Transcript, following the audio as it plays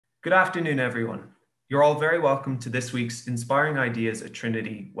Good afternoon, everyone. You're all very welcome to this week's Inspiring Ideas at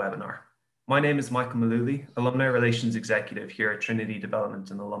Trinity webinar. My name is Michael Malooly, Alumni Relations Executive here at Trinity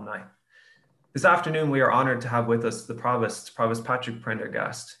Development and Alumni. This afternoon, we are honored to have with us the Provost Patrick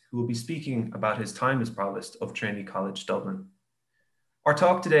Prendergast, who will be speaking about his time as Provost of Trinity College Dublin. Our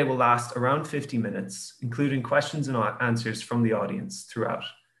talk today will last around 50 minutes, including questions and answers from the audience throughout,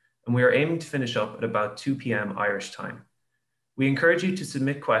 and we are aiming to finish up at about 2 p.m. Irish time. We encourage you to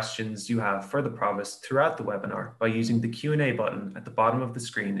submit questions you have for the Provost throughout the webinar by using the Q&A button at the bottom of the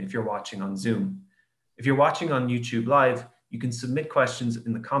screen if you're watching on Zoom. If you're watching on YouTube Live, you can submit questions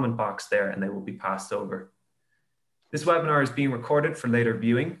in the comment box there and they will be passed over. This webinar is being recorded for later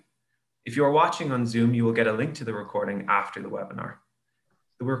viewing. If you are watching on Zoom, you will get a link to the recording after the webinar.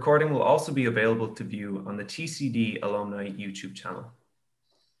 The recording will also be available to view on the TCD Alumni YouTube channel.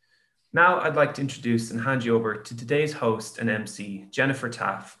 Now I'd like to introduce and hand you over to today's host and MC, Jennifer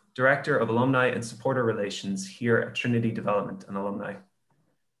Taaffe, Director of Alumni and Supporter Relations here at Trinity Development and Alumni.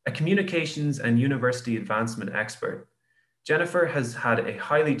 A communications and university advancement expert, Jennifer has had a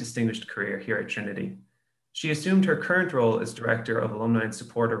highly distinguished career here at Trinity. She assumed her current role as Director of Alumni and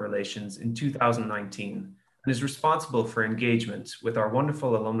Supporter Relations in 2019 and is responsible for engagement with our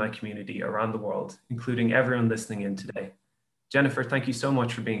wonderful alumni community around the world, including everyone listening in today. Jennifer, thank you so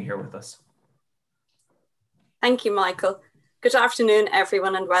much for being here with us. Thank you, Michael. Good afternoon,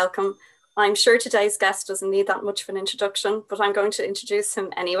 everyone, and welcome. I'm sure today's guest doesn't need that much of an introduction, but I'm going to introduce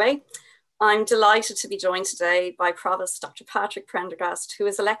him anyway. I'm delighted to be joined today by Provost Dr. Patrick Prendergast, who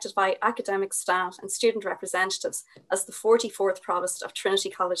is elected by academic staff and student representatives as the 44th Provost of Trinity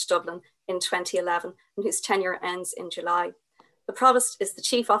College Dublin in 2011, and whose tenure ends in July. The Provost is the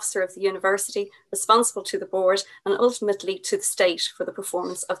Chief Officer of the University, responsible to the board and ultimately to the state for the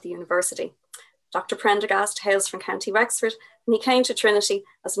performance of the university. Dr. Prendergast hails from County Wexford, and he came to Trinity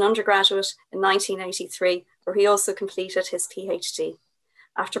as an undergraduate in 1983, where he also completed his PhD.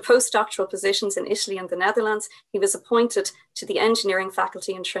 After postdoctoral positions in Italy and the Netherlands, he was appointed to the engineering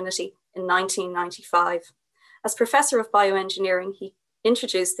faculty in Trinity in 1995. As Professor of Bioengineering, he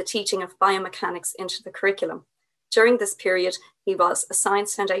introduced the teaching of biomechanics into the curriculum. During this period, he was a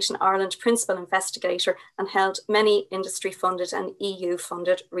Science Foundation Ireland principal investigator and held many industry-funded and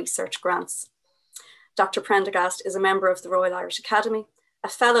EU-funded research grants. Dr. Prendergast is a member of the Royal Irish Academy, a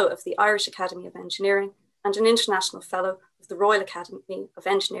Fellow of the Irish Academy of Engineering, and an International Fellow of the Royal Academy of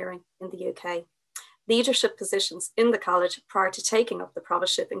Engineering in the UK. Leadership positions in the college prior to taking up the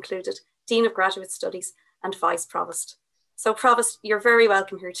provostship included Dean of Graduate Studies and Vice Provost. So Provost, you're very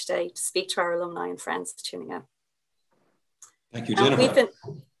welcome here today to speak to our alumni and friends tuning in. Thank you, Jennifer.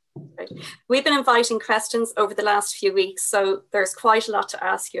 We've been inviting questions over the last few weeks, so there's quite a lot to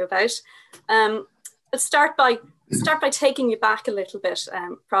ask you about. Let's start by taking you back a little bit,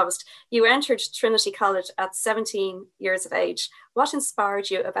 Provost. You entered Trinity College at 17 years of age. What inspired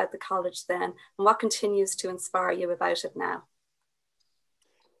you about the college then, and what continues to inspire you about it now?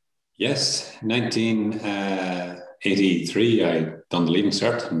 Yes, 1983, I done the Leaving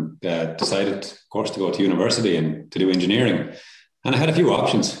Cert and decided, of course, to go to university and to do engineering. And I had a few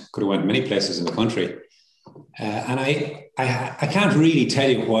options, could have went many places in the country. And I can't really tell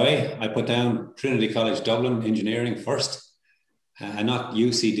you why I put down Trinity College Dublin engineering first, and not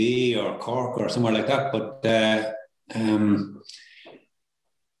UCD or Cork or somewhere like that. But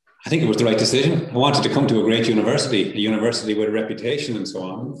I think it was the right decision. I wanted to come to a great university, a university with a reputation and so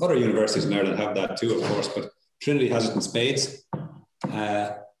on. Other universities in Ireland have that too, of course, but Trinity has it in spades.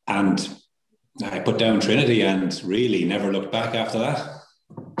 And I put down Trinity and really never looked back after that.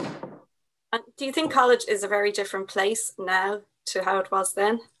 And do you think college is a very different place now to how it was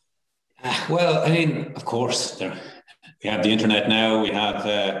then? Well, I mean, of course, we have the internet now. We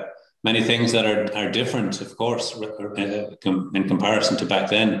have many things that are different, of course, in comparison to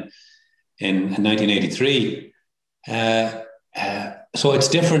back then in 1983. So it's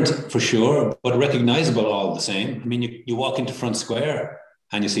different for sure, but recognizable all the same. I mean, you walk into Front Square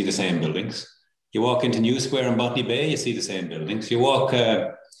and you see the same buildings. You walk into New Square in Botany Bay, you see the same buildings. You walk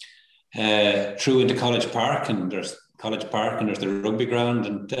through into College Park, and there's College Park and there's the rugby ground.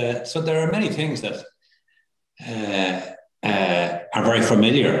 And so there are many things that are very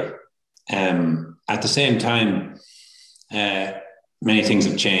familiar. At the same time, many things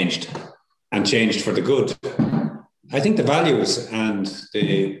have changed and changed for the good. I think the values and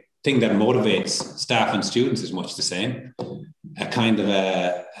the thing that motivates staff and students is much the same. A kind of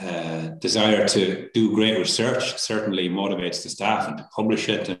a desire to do great research certainly motivates the staff and to publish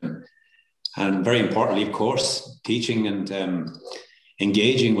it. And very importantly, of course, teaching and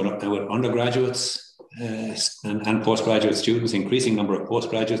engaging with undergraduates and postgraduate students, increasing number of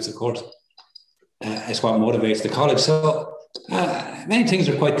postgraduates, of course, is what motivates the college. So many things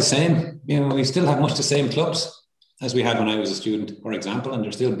are quite the same. We still have much the same clubs as we had when I was a student, for example, and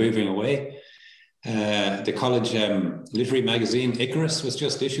they're still moving away. The college literary magazine Icarus was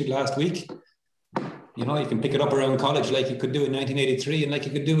just issued last week. You can pick it up around college like you could do in 1983 and like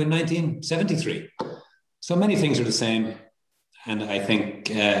you could do in 1973. So many things are the same. And I think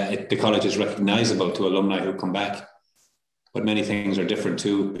the college is recognizable to alumni who come back. But many things are different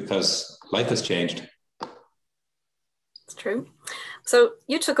too, because life has changed. It's true. So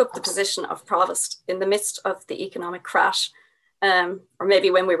you took up the position of provost in the midst of the economic crash, or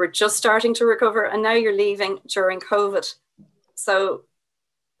maybe when we were just starting to recover, and now you're leaving during COVID. So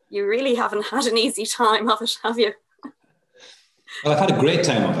you really haven't had an easy time of it, have you? Well, I've had a great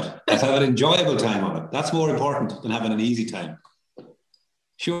time of it. I've had an enjoyable time of it. That's more important than having an easy time.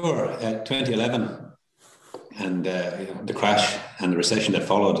 Sure, 2011 and the crash and the recession that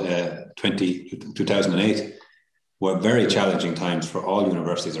followed 2008 were very challenging times for all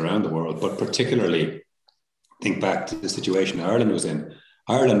universities around the world, but particularly think back to the situation Ireland was in.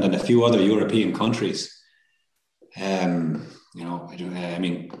 Ireland and a few other European countries, it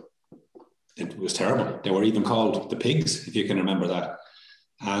was terrible. They were even called the pigs, if you can remember that.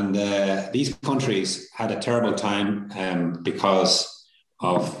 And these countries had a terrible time because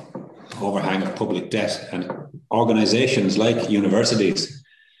of overhang of public debt, and organizations like universities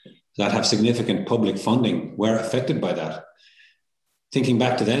that have significant public funding were affected by that. Thinking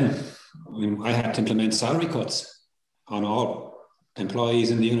back to then, I had to implement salary cuts on all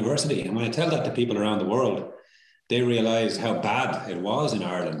employees in the university. And when I tell that to people around the world, they realize how bad it was in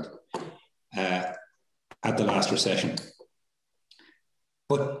Ireland at the last recession.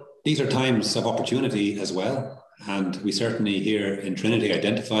 But these are times of opportunity as well. And we certainly here in Trinity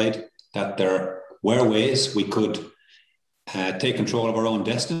identified that there were ways we could take control of our own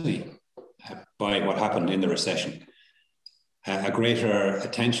destiny by what happened in the recession. A greater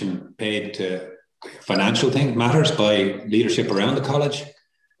attention paid to financial matters by leadership around the college,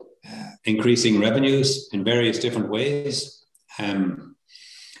 increasing revenues in various different ways,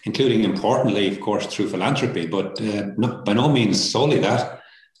 including importantly, of course, through philanthropy, but by no means solely that.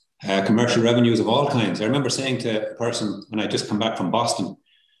 Commercial revenues of all kinds. I remember saying to a person when I just come back from Boston,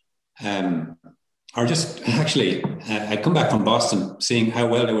 I'd come back from Boston seeing how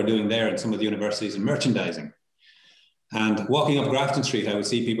well they were doing there in some of the universities in merchandising. And walking up Grafton Street, I would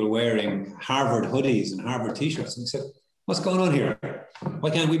see people wearing Harvard hoodies and Harvard t-shirts. And I said, what's going on here?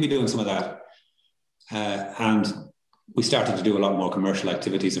 Why can't we be doing some of that? And we started to do a lot more commercial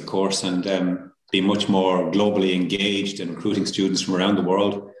activities, of course, and be much more globally engaged in recruiting students from around the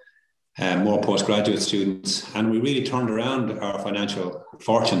world. More postgraduate students, and we really turned around our financial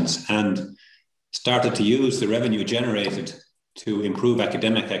fortunes and started to use the revenue generated to improve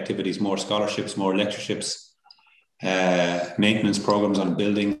academic activities, more scholarships, more lectureships, maintenance programs on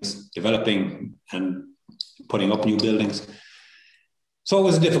buildings, developing and putting up new buildings. So it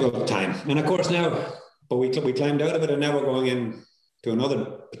was a difficult time. And of course now, but we climbed out of it, and now we're going into another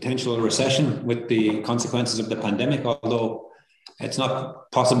potential recession with the consequences of the pandemic, although it's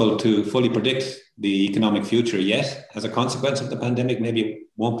not possible to fully predict the economic future yet. As a consequence of the pandemic, maybe it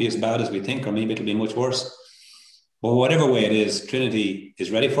won't be as bad as we think, or maybe it'll be much worse. But whatever way it is, Trinity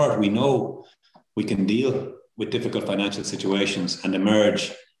is ready for it. We know we can deal with difficult financial situations and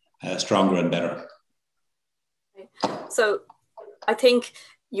emerge stronger and better. So I think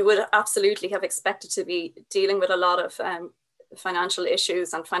you would absolutely have expected to be dealing with a lot of financial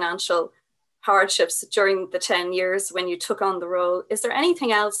issues and financial hardships during the 10 years when you took on the role. Is there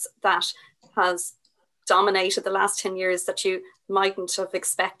anything else that has dominated the last 10 years that you mightn't have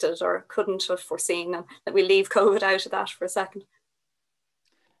expected or couldn't have foreseen, and that we leave COVID out of that for a second?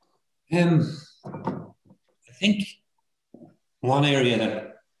 I think one area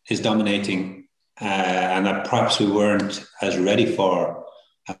that is dominating and that perhaps we weren't as ready for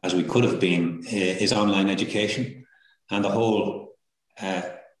as we could have been is online education and the whole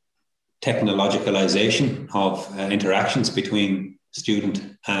technologicalization of interactions between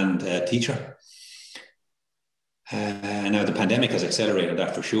student and teacher. Now the pandemic has accelerated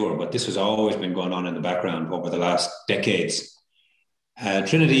that for sure, but this has always been going on in the background over the last decades.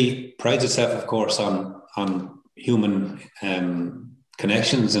 Trinity prides itself, of course, on human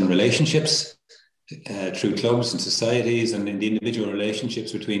connections and relationships through clubs and societies, and in the individual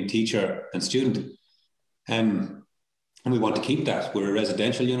relationships between teacher and student. And we want to keep that. We're a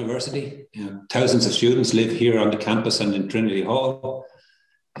residential university. Thousands of students live here on the campus and in Trinity Hall.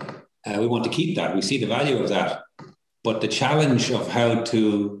 We want to keep that. We see the value of that. But the challenge of how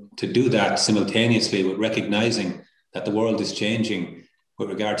to to do that simultaneously with recognizing that the world is changing with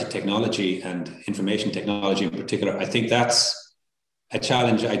regard to technology and information technology in particular, I think that's a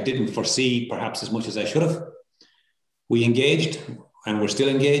challenge I didn't foresee perhaps as much as I should have. We engaged, and we're still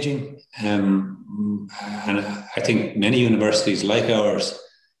engaging. And I think many universities like ours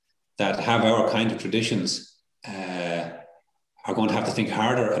that have our kind of traditions are going to have to think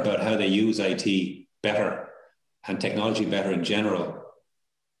harder about how they use IT better and technology better in general,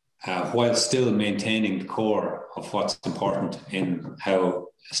 while still maintaining the core of what's important in how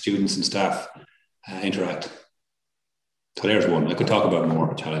students and staff interact. So there's one. I could talk about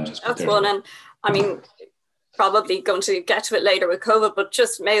more challenges. That's one. And I mean, probably going to get to it later with COVID, but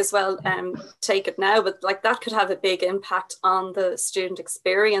just may as well take it now. But like that could have a big impact on the student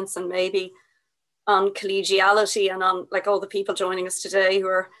experience and maybe on collegiality and on like all the people joining us today who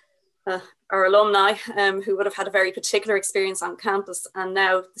are our alumni who would have had a very particular experience on campus. And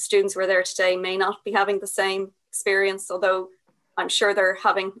now the students who are there today may not be having the same experience, although I'm sure they're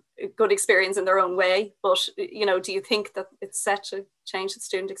having a good experience in their own way. But, you know, do you think that it's set to change the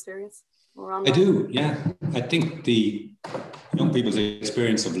student experience? I do, yeah. I think the young people's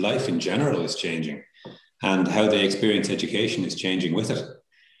experience of life in general is changing, and how they experience education is changing with it,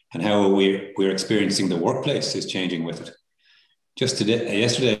 and how we're experiencing the workplace is changing with it. Just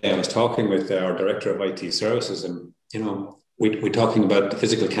yesterday, I was talking with our director of IT services, and you know, we're talking about the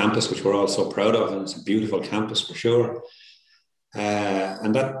physical campus, which we're all so proud of, and it's a beautiful campus for sure.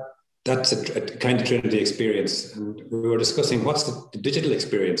 And that's a kind of Trinity experience. And we were discussing what's the digital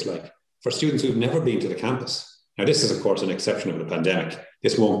experience like for students who've never been to the campus. Now, this is, of course, an exception of the pandemic.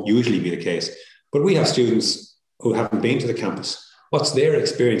 This won't usually be the case. But we have students who haven't been to the campus. What's their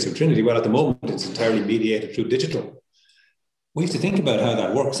experience of Trinity? Well, at the moment, it's entirely mediated through digital. We have to think about how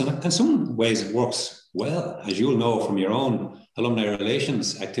that works. And in some ways, it works well. As you'll know from your own alumni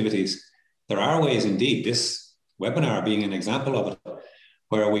relations activities, there are ways indeed, this webinar being an example of it,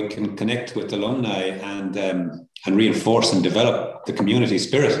 where we can connect with alumni and reinforce and develop the community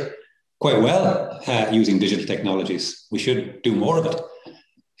spirit quite well using digital technologies. We should do more of it.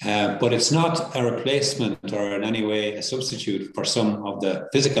 But it's not a replacement or in any way a substitute for some of the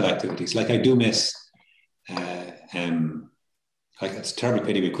physical activities. Like I do miss, like it's a terrible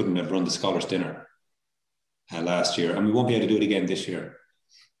pity we couldn't have run the Scholars' Dinner last year, and we won't be able to do it again this year.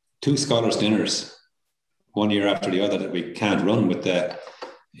 2 Scholars' Dinners, one year after the other, that we can't run with the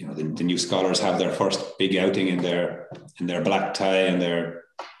new scholars have their first big outing in their black tie and their,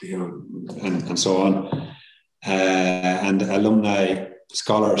 and so on. And alumni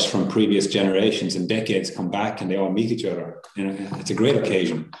scholars from previous generations and decades come back and they all meet each other. It's a great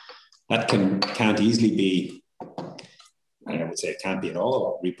occasion. That can't easily be, I would say it can't be at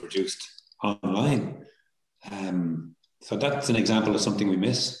all reproduced online. So that's an example of something we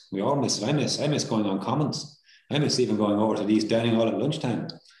miss. We all miss it. I miss going on commons. I miss even going over to the East Dining Hall at lunchtime.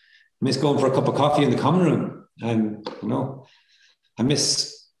 I miss going for a cup of coffee in the common room. And, I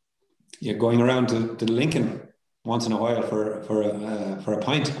miss going around to the Lincoln once in a while for a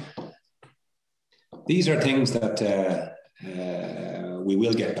pint. These are things that we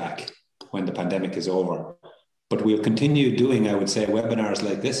will get back when the pandemic is over. But we'll continue doing, I would say, webinars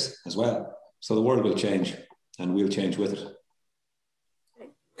like this as well. So the world will change and we'll change with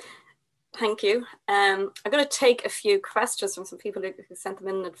it. Thank you. I'm going to take a few questions from some people who sent them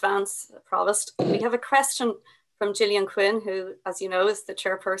in advance, Provost. We have a question from Gillian Quinn, who, as you know, is the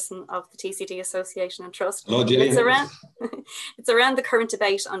chairperson of the TCD Association and Trust. Hello, Gillian. It's around the current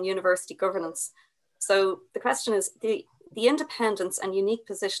debate on university governance. So the question is, the independence and unique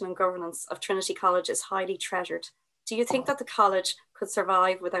position in governance of Trinity College is highly treasured. Do you think that the college could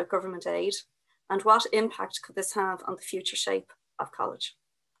survive without government aid? And what impact could this have on the future shape of college?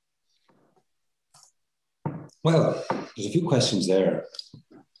 Well, there's a few questions there.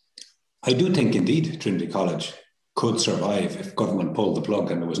 I do think indeed Trinity College could survive if government pulled the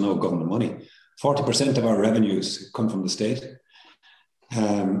plug and there was no government money. 40% of our revenues come from the state.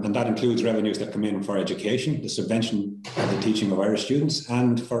 And that includes revenues that come in for education, the subvention of the teaching of Irish students,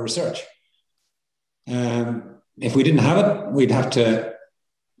 and for research. If we didn't have it, we'd have to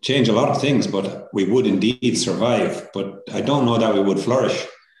change a lot of things, but we would indeed survive. But I don't know that we would flourish.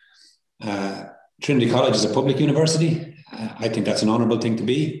 Trinity College is a public university. I think that's an honourable thing to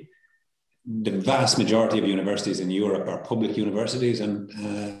be. The vast majority of universities in Europe are public universities, and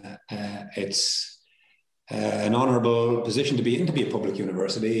it's an honourable position to be in, to be a public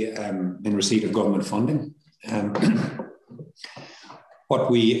university in receipt of government funding.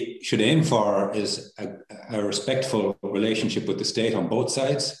 What we should aim for is a respectful relationship with the state on both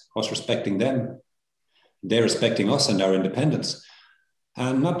sides, us respecting them, they respecting us and our independence.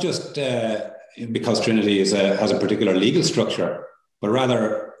 And not just because Trinity has a particular legal structure, but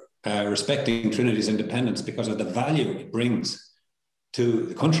rather respecting Trinity's independence because of the value it brings to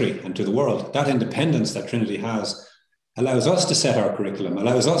the country and to the world. That independence that Trinity has allows us to set our curriculum,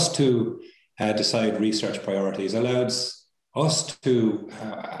 allows us to decide research priorities, allows us to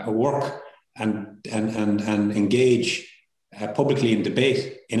work and engage publicly in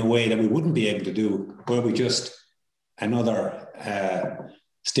debate in a way that we wouldn't be able to do were we just another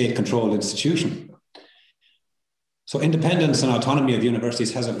state-controlled institution. So independence and autonomy of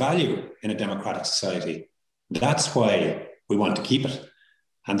universities has a value in a democratic society. That's why we want to keep it.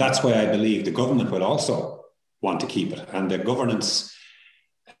 And that's why I believe the government will also want to keep it. And the governance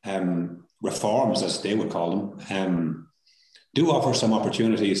reforms, as they would call them, do offer some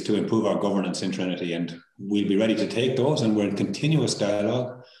opportunities to improve our governance in Trinity. And we'll be ready to take those. And we're in continuous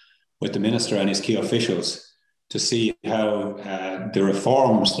dialogue with the Minister and his key officials to see how the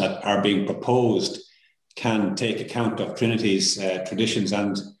reforms that are being proposed can take account of Trinity's traditions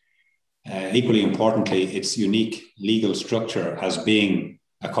and, equally importantly, its unique legal structure as being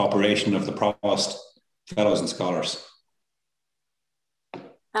a corporation of the Provost Fellows and Scholars.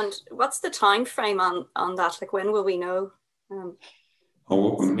 And what's the time frame on that? Like, when will we know?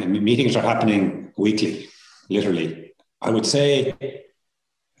 Meetings are happening weekly, literally. I would say,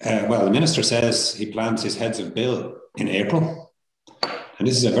 well, the Minister says he plans his heads of bill in April, and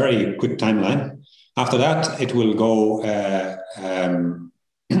this is a very quick timeline. After that, it will go,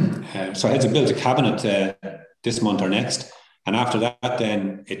 so heads of bill to Cabinet this month or next, and after that,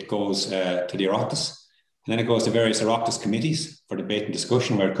 then it goes to the Oireachtas, and then it goes to various Oireachtas committees for debate and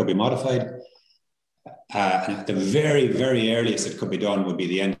discussion where it could be modified. And the very, very earliest it could be done would be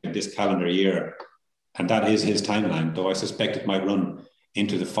the end of this calendar year. And that is his timeline, though I suspect it might run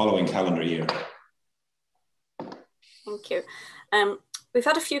into the following calendar year. Thank you. We've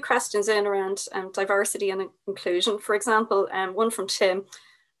had a few questions in around diversity and inclusion. For example, one from Tim.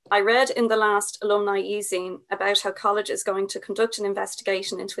 I read in the last alumni e-zine about how college is going to conduct an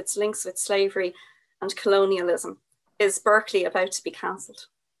investigation into its links with slavery and colonialism. Is Berkeley about to be cancelled?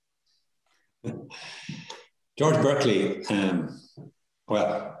 George Berkeley,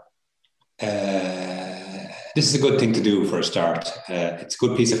 well, this is a good thing to do for a start. It's a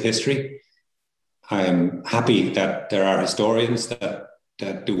good piece of history. I'm happy that there are historians that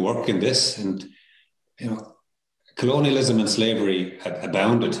do work in this, and colonialism and slavery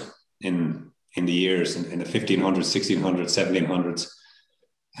abounded in the years in the 1500s, 1600s, 1700s,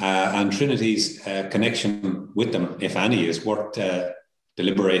 and Trinity's connection with them, if any, is worth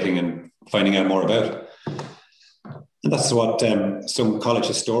deliberating and finding out more about. And that's what some college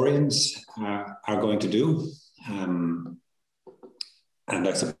historians are going to do. And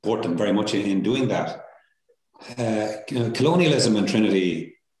I support them very much in doing that. Colonialism in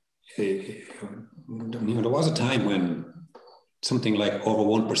Trinity, there was a time when something like over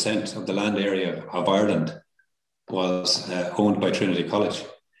 1% of the land area of Ireland was owned by Trinity College.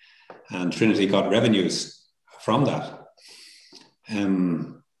 And Trinity got revenues from that.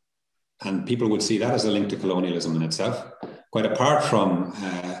 And people would see that as a link to colonialism in itself, quite apart from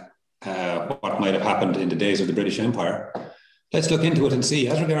what might have happened in the days of the British Empire. Let's look into it and see.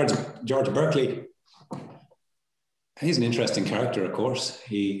 As regards George Berkeley, he's an interesting character, of course.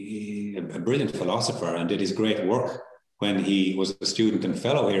 He a brilliant philosopher, and did his great work when he was a student and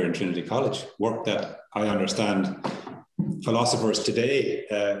fellow here in Trinity College, work that I understand philosophers today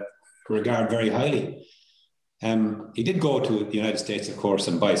regard very highly. He did go to the United States, of course,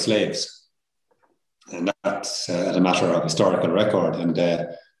 and buy slaves. And that's a matter of historical record. And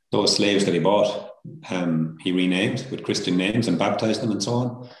those slaves that he bought, he renamed with Christian names and baptized them and so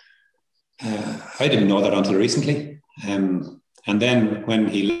on. I didn't know that until recently. And then when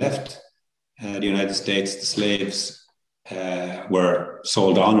he left the United States, the slaves were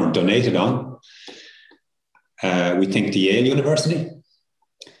sold on or donated on. We think to Yale University.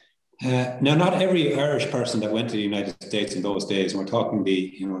 Now, not every Irish person that went to the United States in those days, we're talking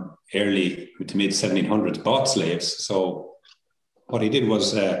the early to mid 1700s, bought slaves. So what he did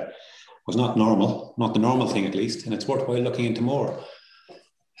was not normal, not the normal thing at least, and it's worthwhile looking into more.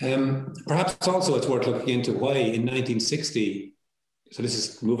 Perhaps also it's worth looking into why in 1960, so this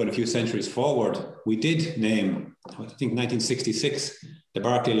is moving a few centuries forward, we did name, I think 1966, the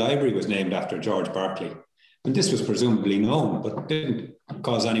Berkeley Library was named after George Berkeley. And this was presumably known, but didn't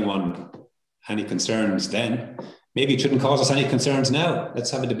cause anyone any concerns then. Maybe it shouldn't cause us any concerns now.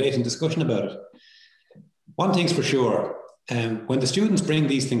 Let's have a debate and discussion about it. One thing's for sure, when the students bring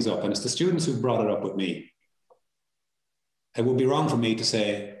these things up, and it's the students who brought it up with me, it would be wrong for me to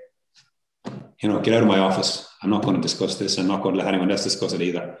say, get out of my office. I'm not going to discuss this. I'm not going to let anyone else discuss it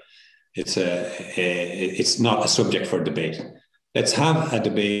either. It's not a subject for debate. Let's have a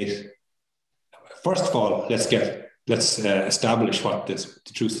debate. First of all, let's establish what the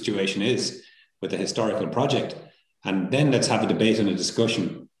true situation is with the historical project, and then let's have a debate and a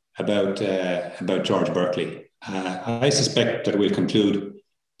discussion about George Berkeley. I suspect that we'll conclude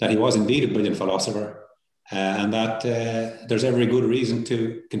that he was indeed a brilliant philosopher, and that there's every good reason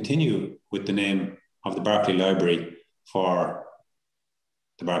to continue with the name of the Berkeley Library for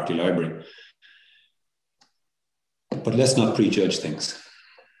the Berkeley Library. But let's not prejudge things.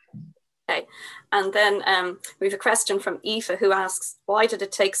 Okay, and then we have a question from Aoife, who asks, why did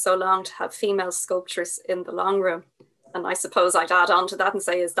it take so long to have female sculptors in the long room? And I suppose I'd add on to that and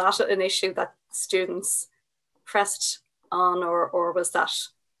say, is that an issue that students pressed on, or was that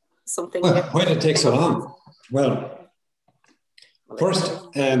something? Well, why did it take so long? Well, first,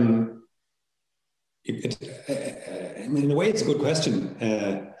 in a way, it's a good question,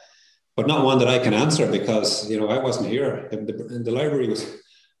 but not one that I can answer because I wasn't here. The library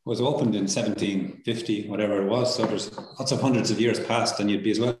was opened in 1750, whatever it was. So there's lots of hundreds of years past, and you'd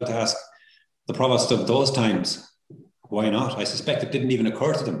be as well to ask the provost of those times, why not? I suspect it didn't even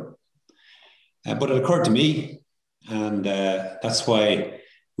occur to them, but it occurred to me, and that's why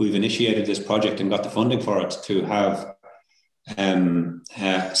we've initiated this project and got the funding for it, to have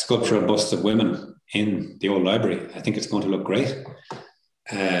sculptural busts of women in the old library. I think it's going to look great.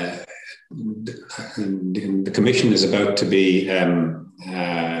 The commission is about to be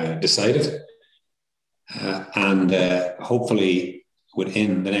decided, and hopefully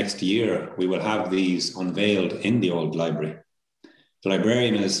within the next year we will have these unveiled in the old library. The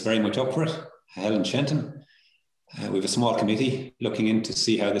librarian is very much up for it, Helen Shenton. We have a small committee looking in to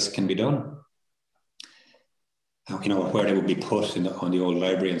see how this can be done. Where they would be put on the old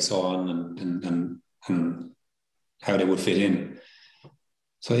library and so on, and how they would fit in.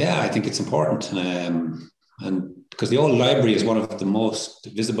 So yeah, I think it's important, and because the old library is one of the most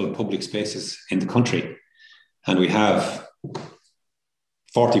visible public spaces in the country, and we have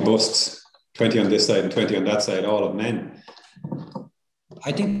 40 busts, 20 on this side and 20 on that side, all of men.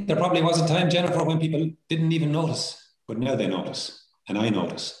 I think there probably was a time, Jennifer, when people didn't even notice, but now they notice, and I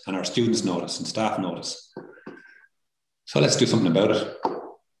notice, and our students notice, and staff notice. So let's do something about it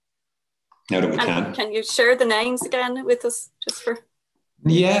now that we can. Can you share the names again with us, just for?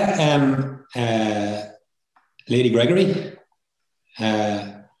 Yeah, Lady Gregory,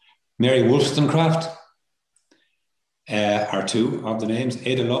 Mary Wollstonecraft are two of the names,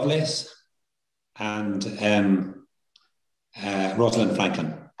 Ada Lovelace and Rosalind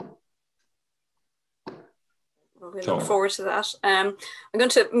Franklin. Well, we look forward to that. I'm going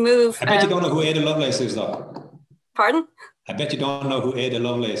to move. I bet you don't know who Ada Lovelace is, though. Pardon? I bet you don't know who Ada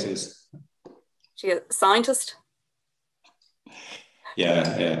Lovelace is. She a scientist?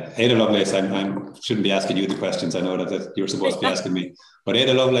 Yeah. Ada Lovelace, I shouldn't be asking you the questions. I know that you're supposed to be asking me. But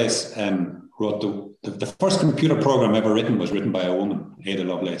Ada Lovelace wrote the first computer program ever written was written by a woman, Ada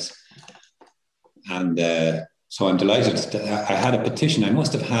Lovelace. And so I'm delighted that I had a petition. I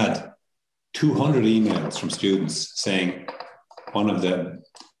must have had 200 emails from students saying one of the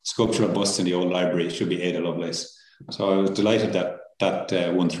sculptural busts in the old library should be Ada Lovelace. So I was delighted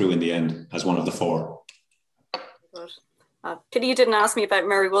that won through in the end as one of the four. Pity you didn't ask me about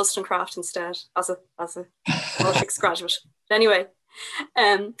Mary Wollstonecraft instead, as a politics graduate. Anyway,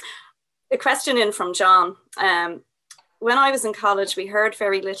 a question in from John. When I was in college, we heard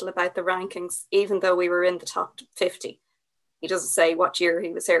very little about the rankings, even though we were in the top 50. He doesn't say what year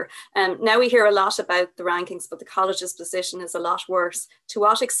he was here. Now we hear a lot about the rankings, but the college's position is a lot worse. To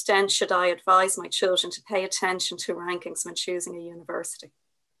what extent should I advise my children to pay attention to rankings when choosing a university?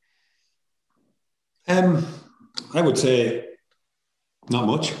 I would say not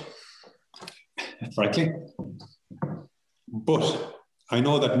much, frankly. But I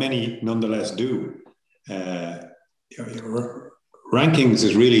know that many nonetheless do. Rankings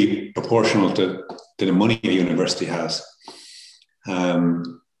is really proportional to the money a university has.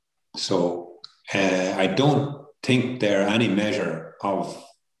 So I don't think they're any measure of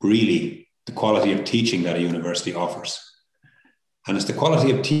really the quality of teaching that a university offers. And it's the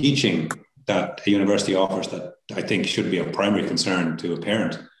quality of teaching that a university offers that I think should be of primary concern to a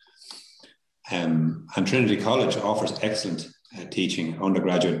parent. And Trinity College offers excellent teaching,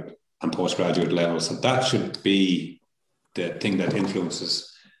 undergraduate and postgraduate levels. So that should be the thing that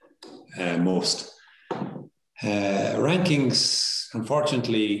influences most. Rankings,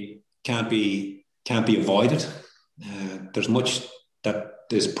 unfortunately, can't be avoided. There's much that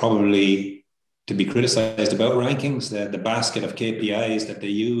is probably to be criticized about rankings. The basket of KPIs that they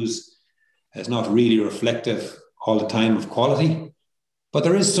use It's not really reflective all the time of quality, but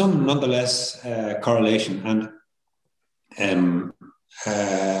there is some nonetheless correlation. And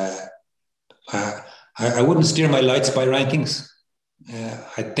I wouldn't steer my lights by rankings.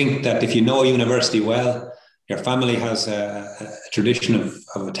 I think that if you know a university well, your family has a tradition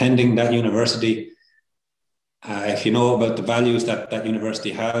of attending that university. If you know about the values that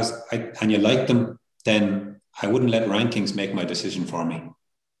university has and you like them, then I wouldn't let rankings make my decision for me.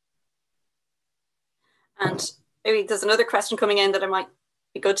 And maybe there's another question coming in that I might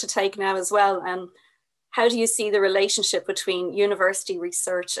be good to take now as well. How do you see the relationship between university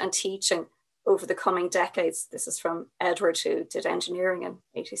research and teaching over the coming decades? This is from Edward, who did engineering in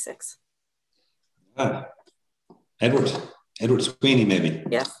 '86. Edward Sweeney, maybe.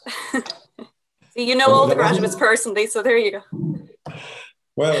 Yes. So you know all the graduates personally, so there you go.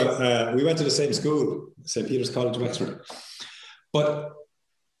 Well, we went to the same school, St. Peter's College, Wexford. But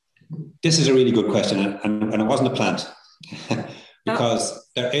this is a really good question, and it wasn't a plant. Because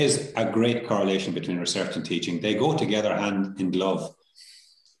there is a great correlation between research and teaching. They go together hand in glove.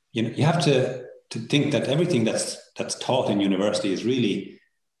 You have to think that everything that's taught in university is really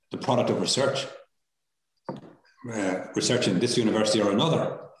the product of research. Research in this university or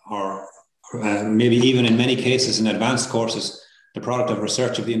another, or maybe even in many cases in advanced courses, the product of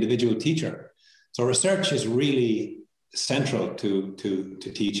research of the individual teacher. So research is really central to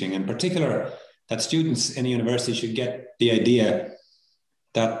teaching. In particular, that students in a university should get the idea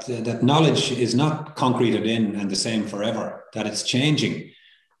that knowledge is not concreted in and the same forever, that it's changing,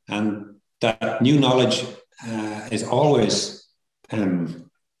 and that new knowledge is always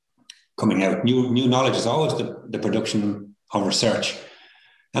coming out. New knowledge is always the production of research.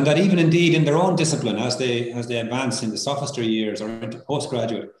 And that even indeed in their own discipline, as they advance in the sophistry years or into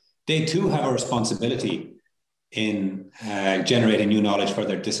postgraduate, they too have a responsibility in generating new knowledge for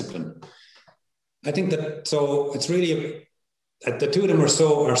their discipline. I think that, so it's really, the two of them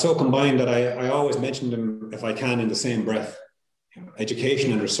are so combined that I always mention them, if I can, in the same breath.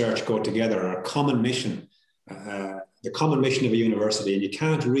 Education and research go together, are a common mission, the common mission of a university, and you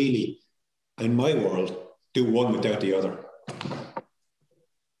can't really, in my world, do one without the other.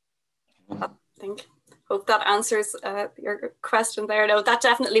 Hope that answers your question there. No, that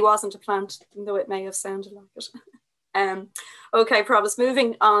definitely wasn't a plant, even though it may have sounded like it. Okay, Provost,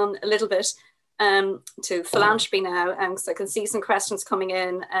 moving on a little bit to philanthropy now, because I can see some questions coming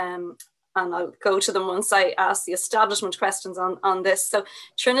in, and I'll go to them once I ask the establishment questions on this. So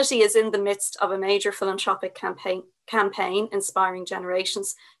Trinity is in the midst of a major philanthropic campaign inspiring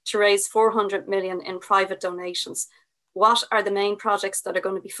generations to raise 400 million in private donations. What are the main projects that are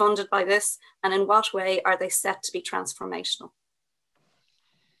going to be funded by this, and in what way are they set to be transformational?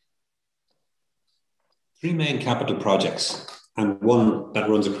 Three main capital projects, and one that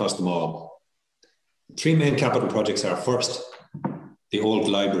runs across them all. Three main capital projects are, first, the old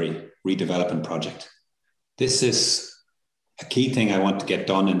library redevelopment project. This is a key thing I want to get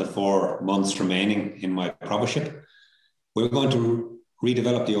done in the 4 months remaining in my provostship. We're going to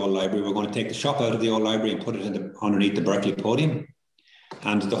redevelop the old library. We're going to take the shop out of the old library and put it underneath the Berkeley podium.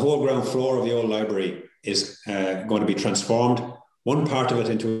 And the whole ground floor of the old library is going to be transformed. One part of it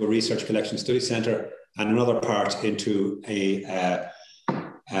into a research collection study centre, and another part into a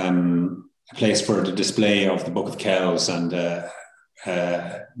place for the display of the Book of Kells and the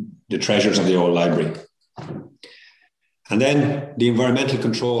treasures of the old library. And then the environmental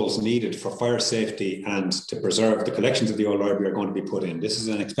controls needed for fire safety and to preserve the collections of the old library are going to be put in. This is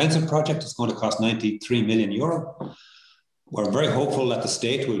an expensive project. It's going to cost 93 million euro. We're very hopeful that the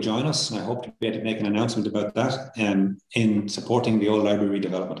state will join us, and I hope to be able to make an announcement about that in supporting the old library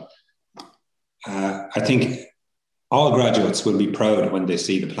redevelopment. I think all graduates will be proud when they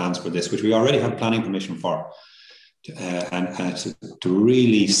see the plans for this, which we already have planning permission for, and to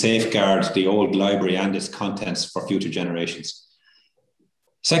really safeguard the old library and its contents for future generations.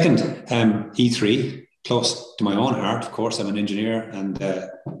 Second, E3, close to my own heart, of course. I'm an engineer, and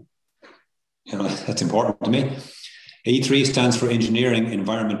that's important to me. E3 stands for Engineering,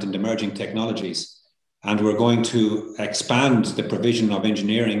 Environment and Emerging Technologies. And we're going to expand the provision of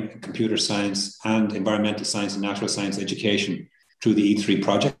engineering, computer science, and environmental science and natural science education through the E3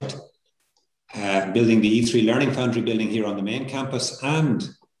 project. Building the E3 Learning Foundry building here on the main campus, and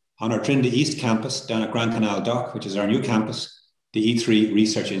on our Trinity East campus down at Grand Canal Dock, which is our new campus, the E3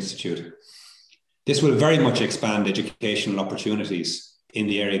 Research Institute. This will very much expand educational opportunities in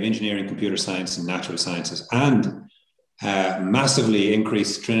the area of engineering, computer science, and natural sciences, and massively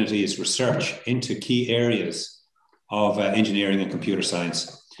increase Trinity's research into key areas of engineering and computer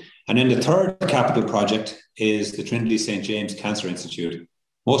science. And then the third capital project is the Trinity St. James Cancer Institute,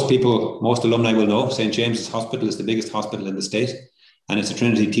 Most alumni will know St. James's Hospital is the biggest hospital in the state, and it's a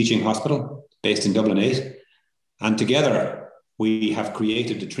Trinity teaching hospital based in Dublin 8. And together, we have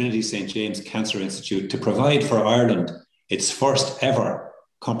created the Trinity St. James Cancer Institute to provide for Ireland its first ever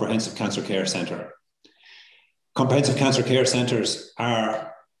comprehensive cancer care centre. Comprehensive cancer care centres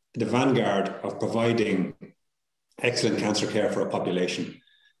are the vanguard of providing excellent cancer care for a population,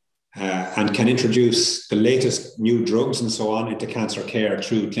 and can introduce the latest new drugs and so on into cancer care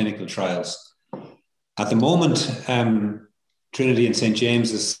through clinical trials. At the moment, Trinity and St.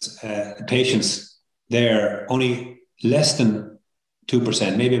 James's patients, they're only less than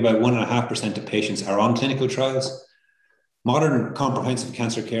 2%, maybe about 1.5% of patients are on clinical trials. Modern comprehensive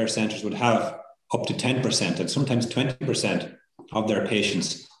cancer care centres would have up to 10% and sometimes 20% of their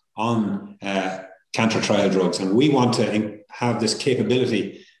patients on cancer trial drugs. And we want to have this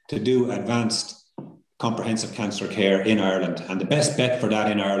capability to do advanced comprehensive cancer care in Ireland. And the best bet for that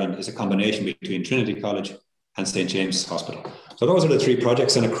in Ireland is a combination between Trinity College and St. James's Hospital. So those are the three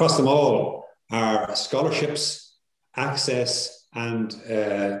projects, and across them all are scholarships, access, and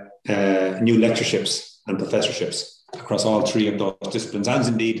new lectureships and professorships across all three of those disciplines, and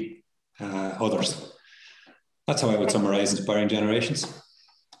indeed others. That's how I would summarise Inspiring Generations.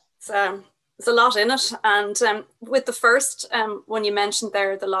 There's a lot in it, and with the first one you mentioned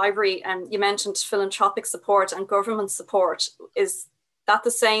there, the library, and you mentioned philanthropic support and government support. Is that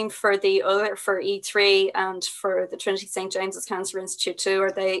the same for the other, for E3 and for the Trinity St. James's Cancer Institute too?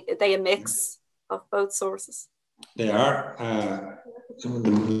 Are they a mix of both sources? They are. The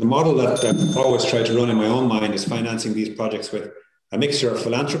model that I've always tried to run in my own mind is financing these projects with a mixture of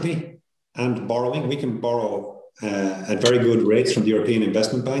philanthropy and borrowing. We can borrow at very good rates from the European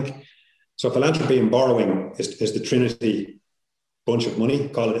Investment Bank. So philanthropy and borrowing is the Trinity bunch of money,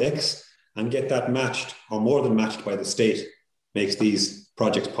 call it X, and get that matched or more than matched by the state makes these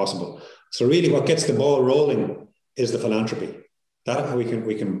projects possible. So really what gets the ball rolling is the philanthropy. That we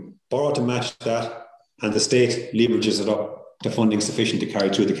can borrow to match that, and the state leverages it up to funding sufficient to carry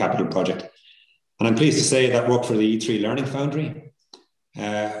through the capital project. And I'm pleased to say that worked for the E3 Learning Foundry.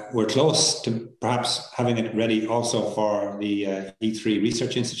 We're close to perhaps having it ready also for the E3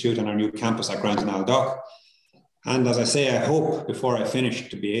 Research Institute and our new campus at Grand Canal Dock. And as I say, I hope before I finish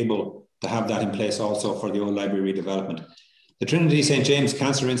to be able to have that in place also for the old library redevelopment. The Trinity St. James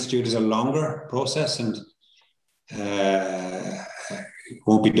Cancer Institute is a longer process, and it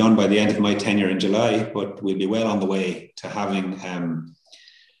won't be done by the end of my tenure in July, but we'll be well on the way to having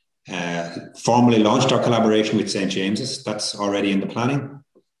formally launched our collaboration with St. James's. That's already in the planning.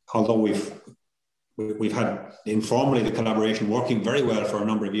 Although we've had informally the collaboration working very well for a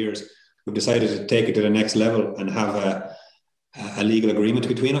number of years, we've decided to take it to the next level and have a legal agreement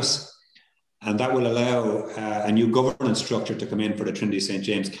between us. And that will allow a new governance structure to come in for the Trinity St.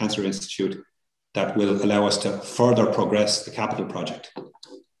 James Cancer Institute that will allow us to further progress the capital project.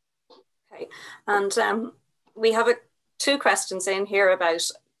 Okay, and we have two questions in here about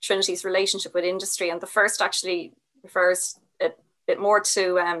Trinity's relationship with industry, and the first actually refers a bit more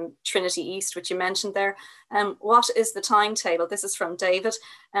to Trinity East, which you mentioned there. What is the timetable? This is from David.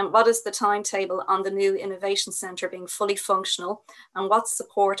 What is the timetable on the new Innovation Centre being fully functional, and what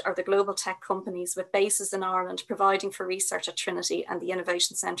support are the global tech companies with bases in Ireland providing for research at Trinity and the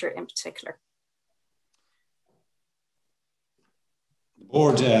Innovation Centre in particular? The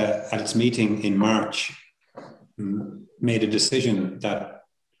board at its meeting in March made a decision that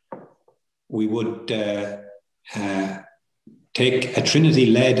we would take a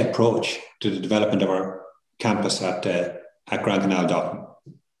Trinity-led approach to the development of our campus at Grand Canal Dock,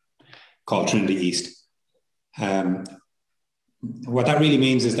 called Trinity East. What that really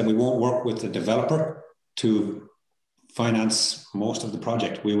means is that we won't work with the developer to finance most of the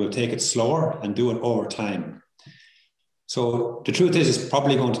project. We will take it slower and do it over time. So the truth is, it's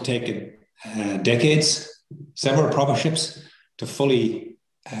probably going to take decades, several professorships to fully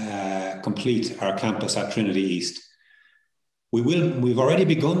complete our campus at Trinity East. We've already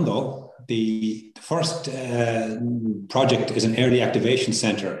begun though. The first project is an early activation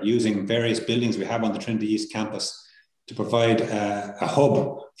centre using various buildings we have on the Trinity East campus to provide a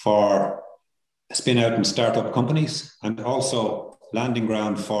hub for spin out and startup companies, and also landing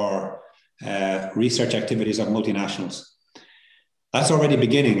ground for research activities of multinationals. That's already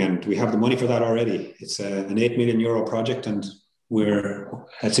beginning, and we have the money for that already. It's an €8 million project, and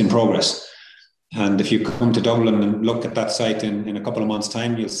it's in progress. And if you come to Dublin and look at that site in a couple of months'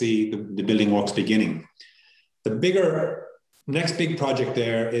 time, you'll see the building works beginning. The next big project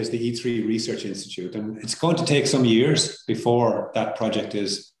there is the E3 Research Institute, and it's going to take some years before that project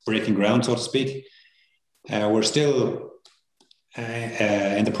is breaking ground, so to speak. We're still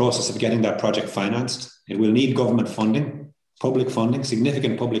in the process of getting that project financed. It will need government funding, public funding,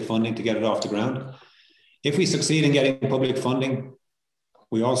 significant public funding to get it off the ground. If we succeed in getting public funding,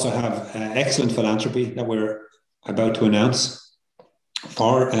 we also have excellent philanthropy that we're about to announce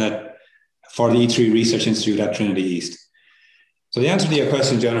for the E3 Research Institute at Trinity East. So the answer to your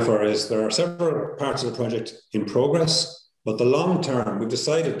question, Jennifer, is there are several parts of the project in progress, but the long term,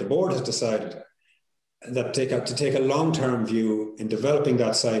 the board has decided that to take a long-term view in developing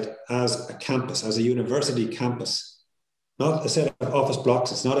that site as a campus, as a university campus, not a set of office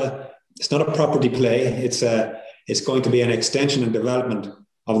blocks. It's not a property play. It's going to be an extension and development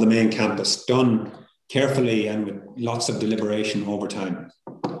of the main campus, done carefully and with lots of deliberation over time.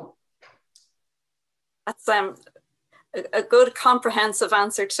 That's a good comprehensive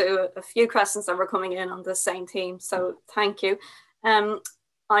answer to a few questions that were coming in on the same theme. So thank you.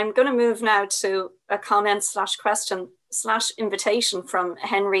 I'm going to move now to a comment / question / invitation from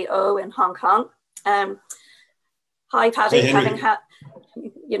Henry O in Hong Kong. Hi, Paddy. Hey, having had,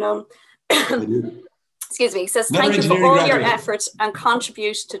 excuse me, he says, thank you for all your effort and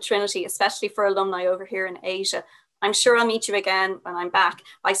contribution to Trinity, especially for alumni over here in Asia. I'm sure I'll meet you again when I'm back.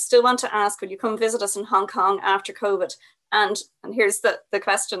 I still want to ask, will you come visit us in Hong Kong after COVID? And here's the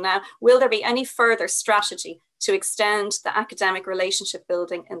question now. Will there be any further strategy to extend the academic relationship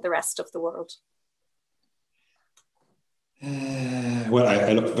building in the rest of the world? Well,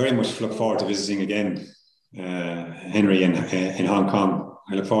 I very much look forward to visiting again, Henry, in Hong Kong.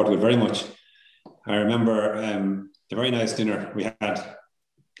 I look forward to it very much. I remember the very nice dinner we had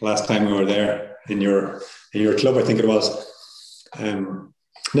last time we were there in your club, I think it was.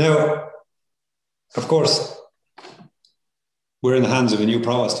 Now, of course, we're in the hands of a new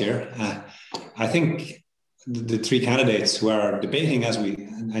provost here. I think the three candidates who are debating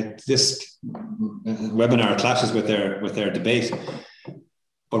this webinar clashes with their debate,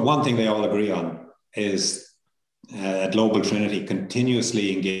 but one thing they all agree on is Global Trinity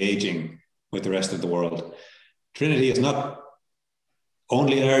continuously engaging with the rest of the world. Trinity is not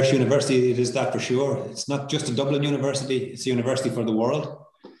only an Irish university, it is that for sure. It's not just a Dublin university, it's a university for the world.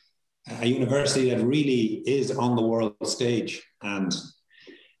 A university that really is on the world stage. And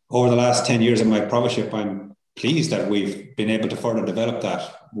over the last 10 years of my provostship, I'm pleased that we've been able to further develop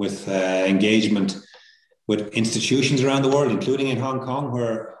that with engagement with institutions around the world, including in Hong Kong,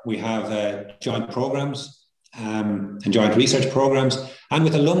 where we have joint programs and joint research programs, and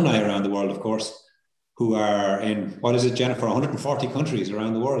with alumni around the world, of course, who are in, what is it, Jennifer, 140 countries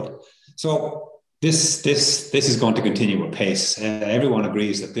around the world. So this is going to continue at pace. Everyone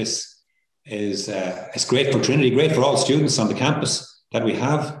agrees that this is it's great for Trinity, great for all students on the campus that we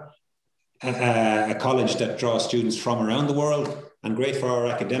have, a college that draws students from around the world, and great for our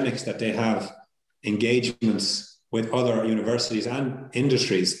academics that they have engagements with other universities and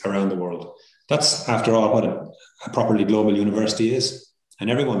industries around the world. That's, after all, what a properly global university is, and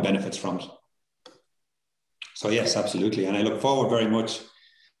everyone benefits from it. So yes, absolutely. And I look forward very much.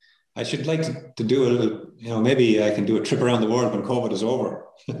 I should like to do a little, maybe I can do a trip around the world when COVID is over,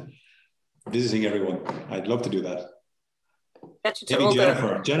 visiting everyone. I'd love to do that. Maybe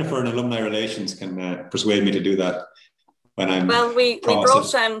Jennifer in Alumni Relations can persuade me to do that when I'm. Well, we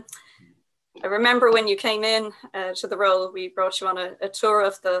brought, I remember when you came in to the role, we brought you on a tour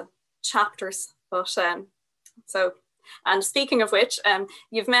of the chapters. But and speaking of which,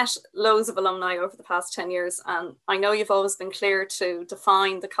 you've met loads of alumni over the past 10 years, and I know you've always been clear to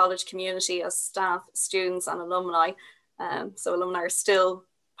define the college community as staff, students, and alumni. So alumni are still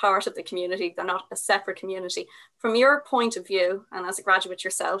part of the community. They're not a separate community. From your point of view, and as a graduate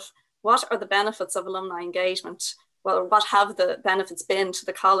yourself, what are the benefits of alumni engagement? Well, what have the benefits been to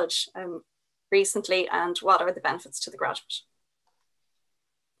the college recently, and what are the benefits to the graduate?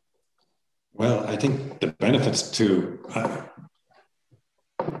 Well, I think the benefits to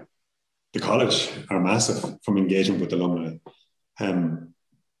the college are massive from engagement with alumni. And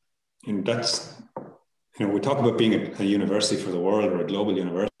that's, we talk about being a university for the world, or a global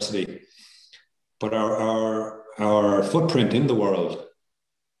university, but our footprint in the world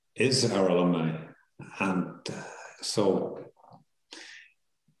is our alumni. And so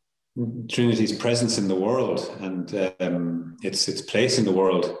Trinity's presence in the world and its place in the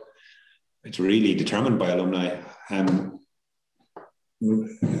world, it's really determined by alumni. I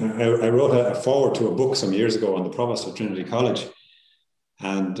wrote a foreword to a book some years ago on the provost of Trinity College,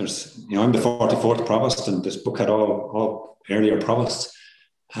 and there's, I'm the 44th provost, and this book had all earlier provosts,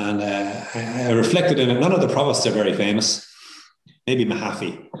 and I reflected in it. None of the provosts are very famous. Maybe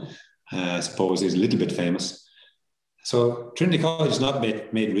Mahaffey, I suppose, is a little bit famous, So Trinity College is not made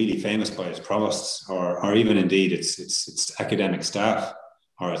really famous by its provosts or even indeed its academic staff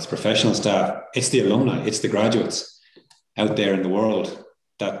or its professional staff. It's the alumni, it's the graduates out there in the world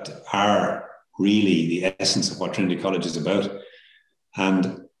that are really the essence of what Trinity College is about.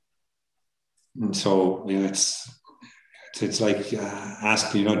 And so, you know, it's like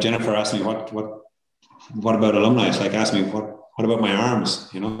Jennifer asked me what about alumni? It's like asking me what about my arms?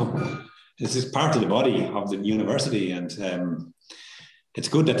 You know, this is part of the body of the university, and it's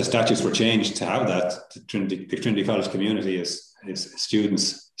good that the statutes were changed to have that. The Trinity College community is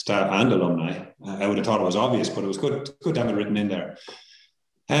students, staff, and alumni. I would have thought it was obvious, but it was good to have it written in there.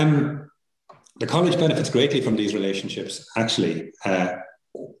 The college benefits greatly from these relationships. Actually,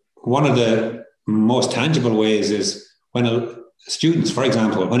 one of the most tangible ways is when students, for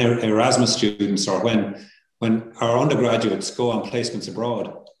example, when Erasmus students or when our undergraduates go on placements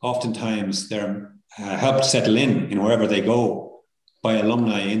abroad, oftentimes they're helped settle in wherever they go by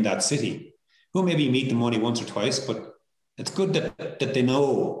alumni in that city, who maybe meet them only once or twice, but it's good that they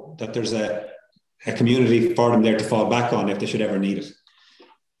know that there's a community for them there to fall back on if they should ever need it.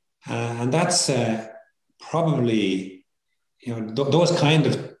 And that's probably, you know, those kind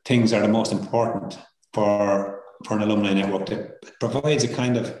of things are the most important for an alumni network. It provides a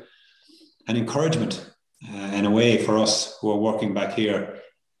kind of an encouragement in a way for us who are working back here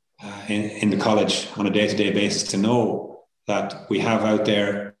in the college on a day-to-day basis to know that we have out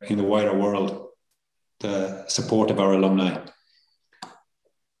there in the wider world the support of our alumni.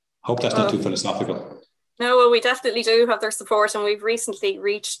 Hope that's not too philosophical. No, well, we definitely do have their support, and we've recently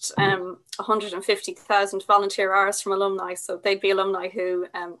reached 150,000 volunteer hours from alumni. So they'd be alumni who,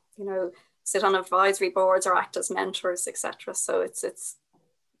 you know, sit on advisory boards or act as mentors, etc. So it's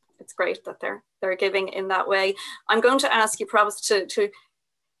great that they're giving in that way. I'm going to ask you, Provost,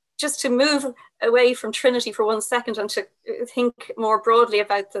 to move away from Trinity for 1 second and to think more broadly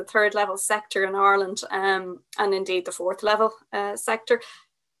about the third level sector in Ireland, and indeed the fourth level sector.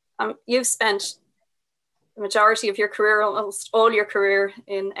 You've spent the majority of your career, almost all your career,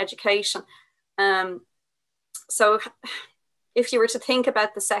 in education. So if you were to think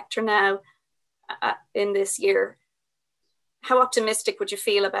about the sector now in this year, how optimistic would you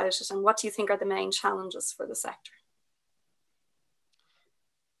feel about it, and what do you think are the main challenges for the sector?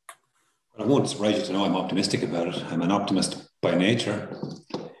 Well, I won't surprise you to know I'm optimistic about it. I'm an optimist by nature.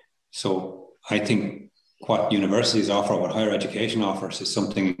 So I think what universities offer, what higher education offers, is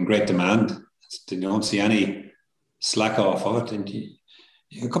something in great demand. You don't see any slack off of it. And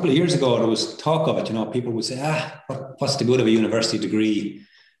a couple of years ago, there was talk of it. You know, people would say, what's the good of a university degree?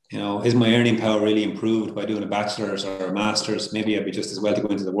 You know, is my earning power really improved by doing a bachelor's or a master's? Maybe I'd be just as well to go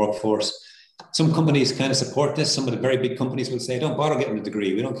into the workforce. Some companies kind of support this. Some of the very big companies will say, don't bother getting a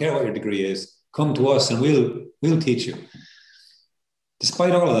degree. We don't care what your degree is. Come to us and we'll teach you.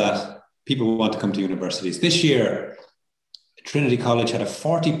 Despite all of that, people want to come to universities. This year, Trinity College had a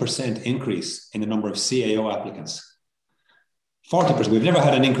 40% increase in the number of CAO applicants. 40%. We've never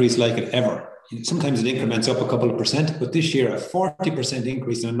had an increase like it ever. Sometimes it increments up a couple of percent, but this year a 40%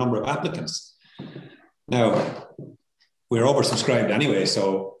 increase in the number of applicants. Now, we're oversubscribed anyway,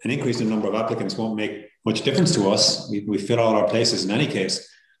 so an increase in the number of applicants won't make much difference to us. We fill all our places in any case,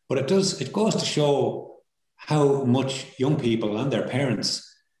 but it goes to show how much young people and their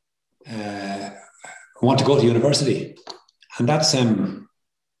parents want to go to university. And that's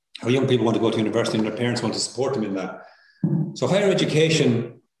how young people want to go to university, and their parents want to support them in that. So higher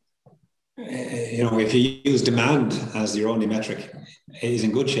education, you know, if you use demand as your only metric, is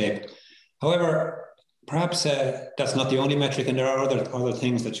in good shape. However, perhaps that's not the only metric, and there are other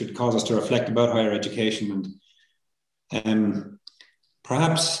things that should cause us to reflect about higher education. And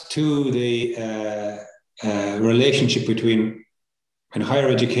perhaps too, the relationship between higher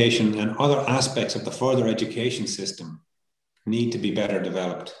education and other aspects of the further education system need to be better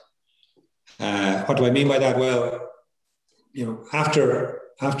developed. What do I mean by that? Well, you know, after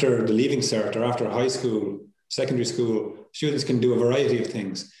the leaving cert or after high school, secondary school, students can do a variety of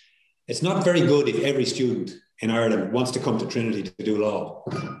things. It's not very good if every student in Ireland wants to come to Trinity to do law,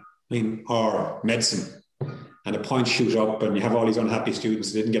 or medicine, and the points shoot up and you have all these unhappy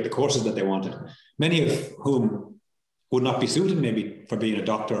students who didn't get the courses that they wanted, many of whom would not be suited maybe for being a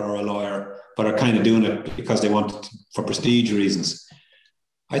doctor or a lawyer, but are kind of doing it because they want it for prestige reasons.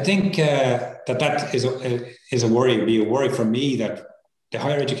 I think that is a worry. It would be a worry for me that the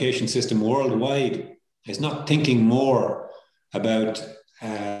higher education system worldwide is not thinking more about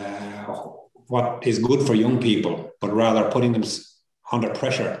what is good for young people, but rather putting them under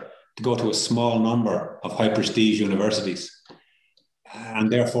pressure to go to a small number of high prestige universities. And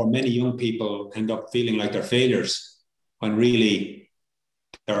therefore, many young people end up feeling like they're failures when really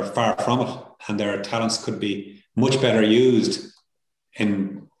they're far from it, and their talents could be much better used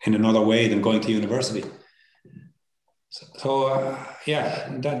in another way than going to university. So yeah,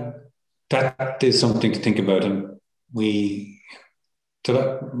 that is something to think about. And maybe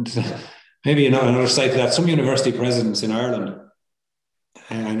another side to that, some university presidents in Ireland,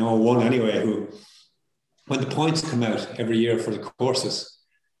 I know one anyway, who, when the points come out every year for the courses,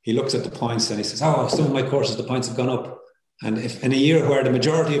 he looks at the points and he says, oh, some of my courses, the points have gone up. And if in a year where the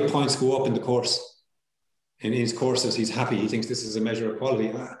majority of points go up in the course, in his courses, he's happy. He thinks this is a measure of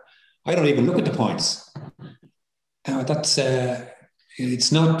quality. I don't even look at the points. That's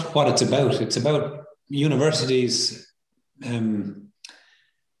it's not what it's about. It's about universities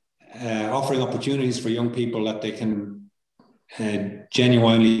offering opportunities for young people that they can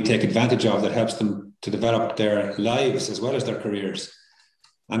genuinely take advantage of, that helps them to develop their lives as well as their careers,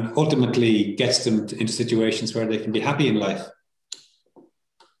 and ultimately gets them into situations where they can be happy in life.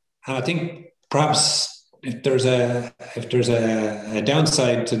 And I think perhaps if there's a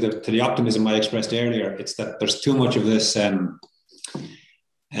downside to the optimism I expressed earlier, it's that there's too much of this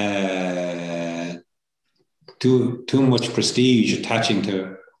too much prestige attaching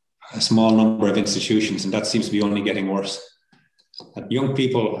to a small number of institutions, and that seems to be only getting worse. That young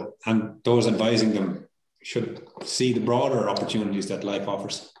people and those advising them should see the broader opportunities that life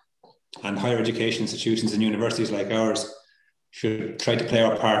offers, and higher education institutions and universities like ours should try to play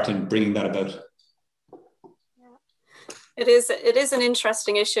our part in bringing that about. It is an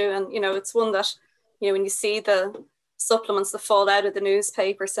interesting issue, and it's one that when you see the supplements that fall out of the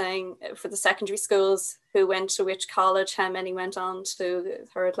newspaper saying for the secondary schools who went to which college, how many went on to the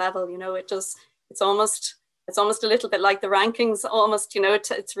third level, it's almost a little bit like the rankings, almost,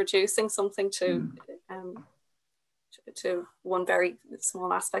 it's reducing something to one very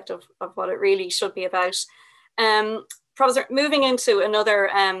small aspect of what it really should be about. Professor, moving into another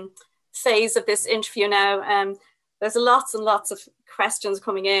phase of this interview now, there's lots and lots of questions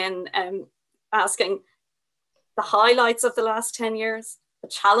coming in asking the highlights of the last 10 years, the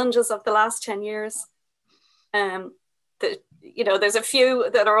challenges of the last 10 years. There's a few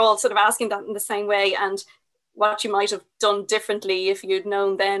that are all sort of asking that in the same way, and what you might have done differently if you'd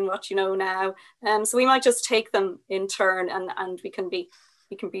known then what you know now. So we might just take them in turn, and we can be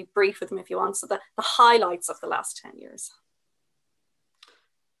brief with them if you want. So the highlights of the last 10 years.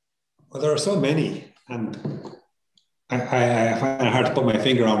 Well, there are so many, and I find it hard to put my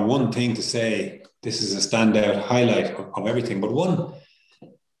finger on one thing to say this is a standout highlight of everything. But one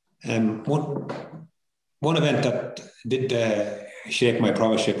event that did shape my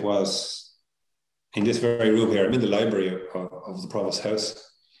provostship was in this very room here. I'm in the library of the Provost's house,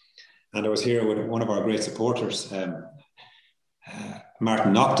 and I was here with one of our great supporters,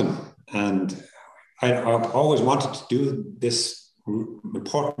 Martin Nocton, and I've always wanted to do this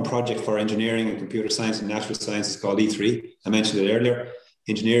important project for engineering and computer science and natural sciences called E3. I mentioned it earlier,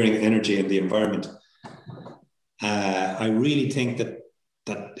 engineering, energy, and the environment. I really think that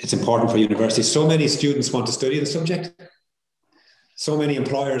it's important for universities. So many students want to study the subject. So many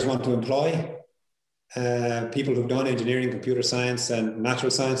employers want to employ people who've done engineering, computer science, and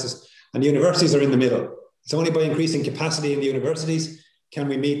natural sciences, and the universities are in the middle. It's only by increasing capacity in the universities can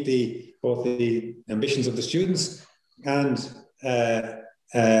we meet both the ambitions of the students and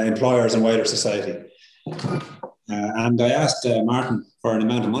employers and wider society. And I asked Martin for an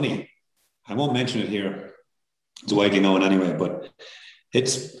amount of money. I won't mention it here. It's widely known anyway, but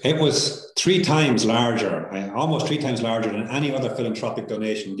it was 3 times larger, almost 3 times larger than any other philanthropic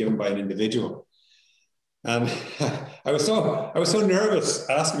donation given by an individual. And I was so nervous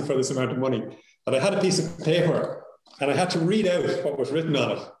asking for this amount of money that I had a piece of paper and I had to read out what was written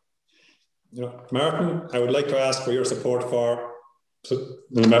on it. Martin, I would like to ask for your support for, I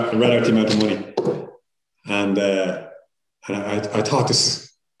read out the amount of money. And I thought,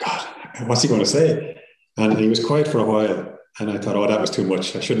 God, what's he going to say? And he was quiet for a while. And I thought, oh, that was too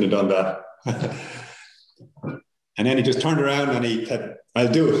much. I shouldn't have done that. And then he just turned around and he said,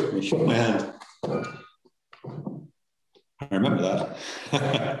 I'll do it. And he shook my hand. I remember that.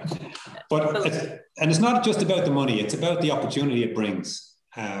 And it's not just about the money. It's about the opportunity it brings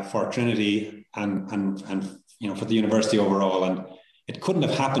for Trinity and for the university overall. And it couldn't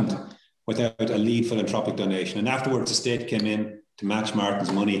have happened without a lead philanthropic donation. And afterwards, the state came in to match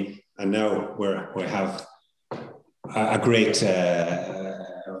Martin's money. And now we have a great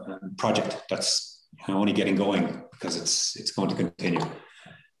project that's only getting going because it's going to continue.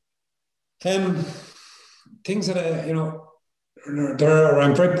 Things that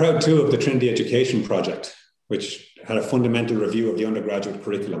I'm very proud too of the Trinity Education project, which had a fundamental review of the undergraduate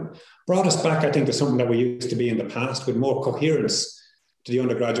curriculum. Brought us back, I think, to something that we used to be in the past, with more coherence to the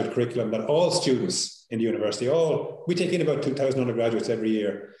undergraduate curriculum, that all students in the university, we take in about 2,000 undergraduates every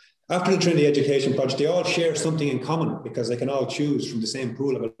year. After the Trinity Education project, they all share something in common because they can all choose from the same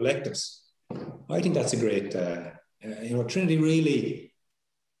pool of electives. I think that's a great, Trinity really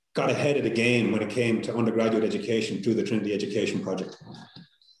got ahead of the game when it came to undergraduate education through the Trinity Education project.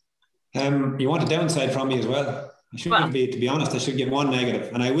 You want a downside from me as well? To be honest, I should give one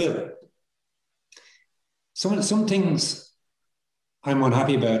negative, and I will. Some things I'm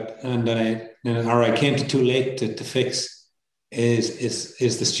unhappy about, and I came to too late to fix,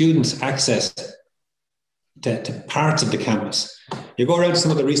 is the students' access to parts of the campus. You go around to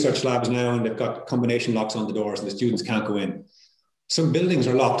some of the research labs now, and they've got combination locks on the doors, and the students can't go in. Some buildings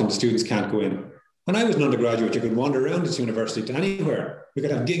are locked, and the students can't go in. When I was an undergraduate, you could wander around this university to anywhere. We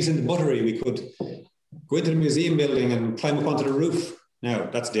could have gigs in the buttery. We could go into the museum building and climb up onto the roof. Now,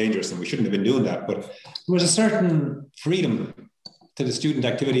 that's dangerous, and we shouldn't have been doing that. But there was a certain freedom to the student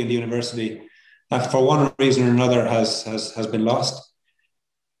activity in the university that, for one reason or another, has been lost.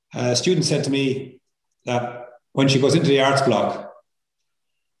 A student said to me that when she goes into the arts block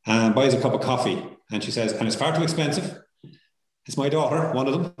and buys a cup of coffee, and she says, and it's far too expensive. It's my daughter, one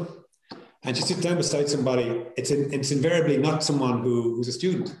of them. And she sits down beside somebody. It's invariably not someone who's a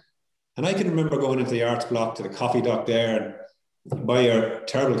student. And I can remember going into the arts block to the coffee dock there and buy your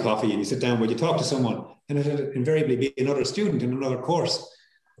terrible coffee, and you sit down where you talk to someone, and it'll invariably be another student in another course.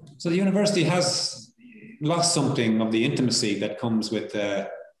 So the university has lost something of the intimacy that comes with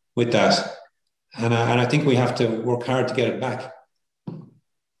that. And I think we have to work hard to get it back.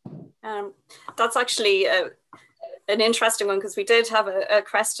 That's actually an interesting one, because we did have a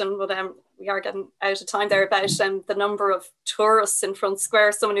question, but we are getting out of time there, about the number of tourists in Front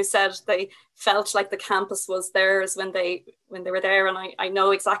Square. Someone who said they felt like the campus was theirs when they were there, and I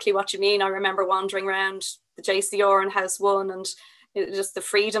know exactly what you mean. I remember wandering around the JCR and House 1 and just the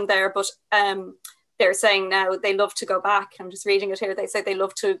freedom there, but they're saying now they love to go back. I'm just reading it here. They say they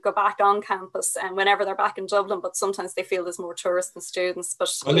love to go back on campus and whenever they're back in Dublin, but sometimes they feel there's more tourists than students. But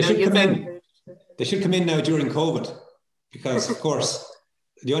well, they should come in now during COVID, because of course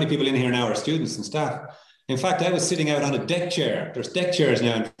the only people in here now are students and staff. In fact, I was sitting out on a deck chair. There's deck chairs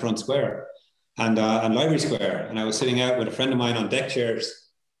now in Front Square and Library Square, and I was sitting out with a friend of mine on deck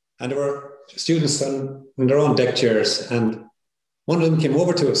chairs, and there were students on their own deck chairs, and one of them came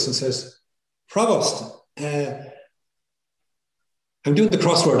over to us and says, "Provost, I'm doing the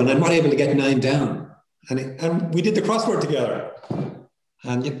crossword and I'm not able to get 9 down." And we did the crossword together.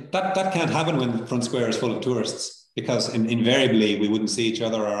 And that can't happen when Front Square is full of tourists, because invariably we wouldn't see each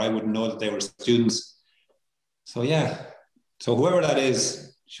other, or I wouldn't know that they were students. So whoever that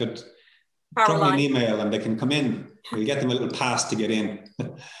is should drop me an email and they can come in. We'll get them a little pass to get in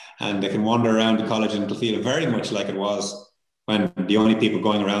and they can wander around the college, and it'll feel very much like it was when the only people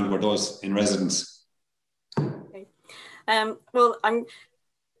going around were those in residence. Okay. Well, I'm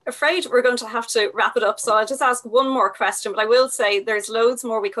afraid we're going to have to wrap it up. So I'll just ask one more question, but I will say there's loads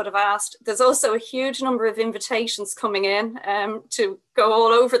more we could have asked. There's also a huge number of invitations coming in to go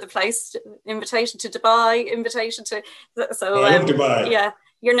all over the place. Invitation to Dubai, invitation to... So, I love Dubai. Yeah,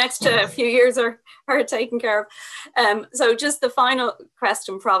 your next few years are taken care of. So just the final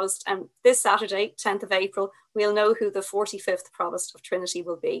question, Provost. This Saturday, 10th of April, we'll know who the 45th Provost of Trinity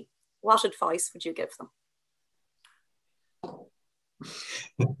will be. What advice would you give them?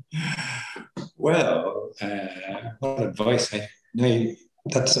 Well, what advice? Well,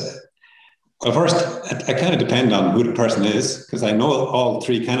 first, I kind of depend on who the person is, because I know all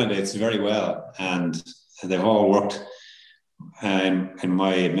 3 candidates very well, and they've all worked in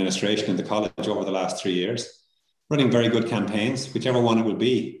my administration in the college over the last 3 years, running very good campaigns. Whichever one it will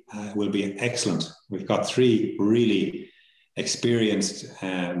be excellent. We've got 3 really experienced,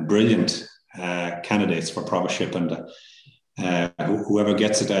 brilliant candidates for provostship, and whoever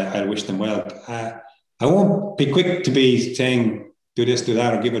gets it, I wish them well. I won't be quick to be saying do this, do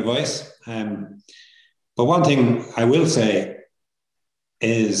that, or give advice. But one thing I will say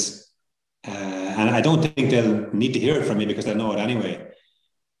is, and I don't think they'll need to hear it from me because they'll know it anyway,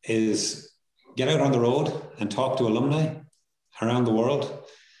 is get out on the road and talk to alumni around the world.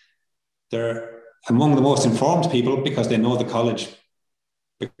 They're among the most informed people because they know the college,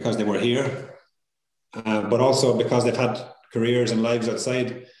 because they were here, but also because they've had careers and lives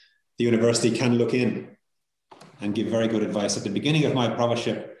outside the university, can look in and give very good advice. At the beginning of my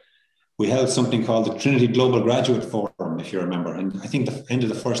provostship, we held something called the Trinity Global Graduate Forum, if you remember, and I think the end of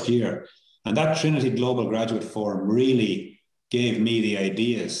the first year. And that Trinity Global Graduate Forum really gave me the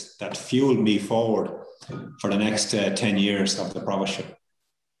ideas that fueled me forward the next 10 years of the provostship.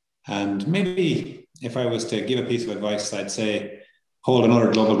 And maybe if I was to give a piece of advice, I'd say hold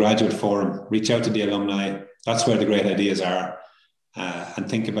another global graduate forum, reach out to the alumni. That's where the great ideas are, and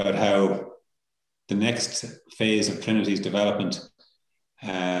think about how the next phase of Trinity's development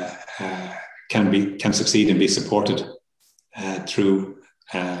can succeed and be supported through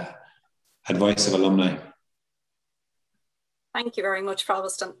advice of alumni. Thank you very much,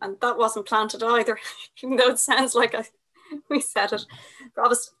 Provost. And that wasn't planted either, even though it sounds like we said it.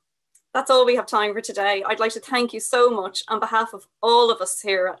 Provost, that's all we have time for today. I'd like to thank you so much on behalf of all of us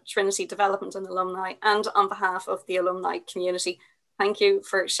here at Trinity Development and Alumni, and on behalf of the alumni community. Thank you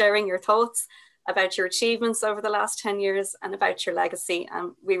for sharing your thoughts about your achievements over the last 10 years and about your legacy.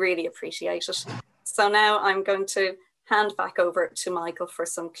 We really appreciate it. So now I'm going to hand back over to Michael for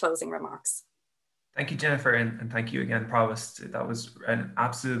some closing remarks. Thank you, Jennifer, and thank you again, Provost. That was an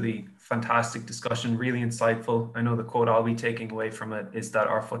absolutely fantastic discussion, really insightful. I know the quote I'll be taking away from it is that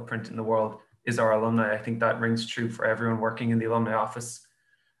our footprint in the world is our alumni. I think that rings true for everyone working in the alumni office.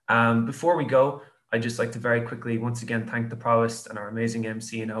 Before we go, I'd just like to very quickly once again thank the Provost and our amazing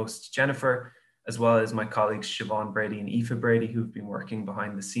MC and host, Jennifer, as well as my colleagues Siobhan Brady and Aoife Brady, who've been working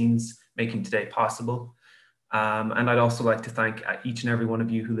behind the scenes, making today possible. And I'd also like to thank each and every one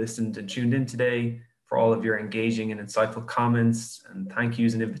of you who listened and tuned in today for all of your engaging and insightful comments and thank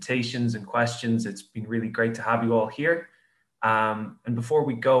yous and invitations and questions. It's been really great to have you all here. And before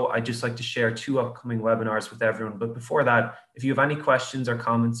we go, I'd just like to share 2 upcoming webinars with everyone. But before that, if you have any questions or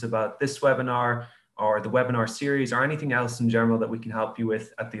comments about this webinar or the webinar series or anything else in general that we can help you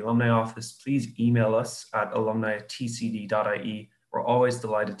with at the alumni office, please email us at alumni@tcd.ie. We're always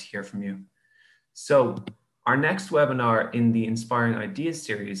delighted to hear from you. So our next webinar in the Inspiring Ideas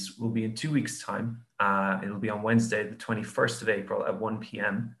series will be in 2 weeks' time. It'll be on Wednesday, the 21st of April at 1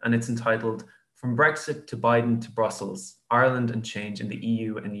 p.m. And it's entitled From Brexit to Biden to Brussels, Ireland and Change in the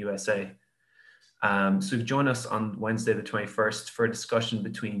EU and USA. So join us on Wednesday, the 21st for a discussion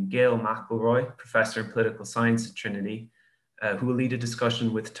between Gail McElroy, Professor in Political Science at Trinity, who will lead a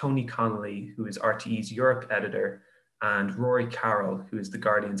discussion with Tony Connolly, who is RTE's Europe editor, and Rory Carroll, who is the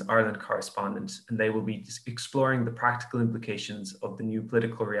Guardian's Ireland correspondent, and they will be exploring the practical implications of the new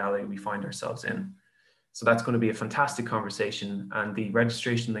political reality we find ourselves in. So that's going to be a fantastic conversation, and the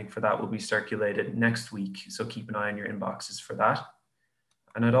registration link for that will be circulated next week, so keep an eye on your inboxes for that.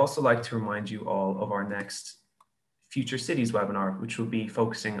 And I'd also like to remind you all of our next Future Cities webinar, which will be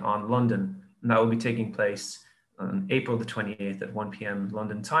focusing on London, and that will be taking place on April the 28th at 1 p.m.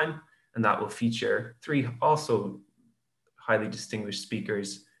 London time, and that will feature 3 also highly distinguished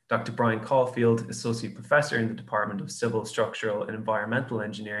speakers: Dr. Brian Caulfield, Associate Professor in the Department of Civil, Structural and Environmental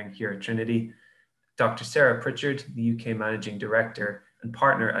Engineering here at Trinity, Dr. Sarah Pritchard, the UK Managing Director and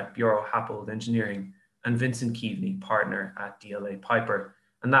Partner at Bureau Happold Engineering, and Vincent Keaveney, Partner at DLA Piper.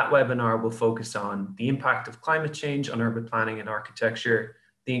 And that webinar will focus on the impact of climate change on urban planning and architecture,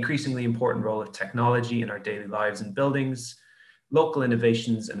 the increasingly important role of technology in our daily lives and buildings, local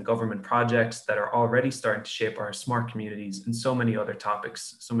innovations and government projects that are already starting to shape our smart communities, and so many other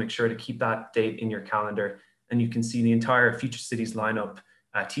topics. So make sure to keep that date in your calendar, and you can see the entire Future Cities lineup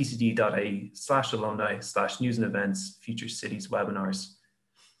at tcd.ie/alumni/news and events, Future Cities webinars.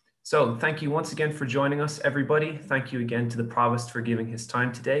 So thank you once again for joining us, everybody. Thank you again to the Provost for giving his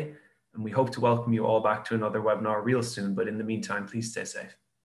time today, and we hope to welcome you all back to another webinar real soon. But in the meantime, please stay safe.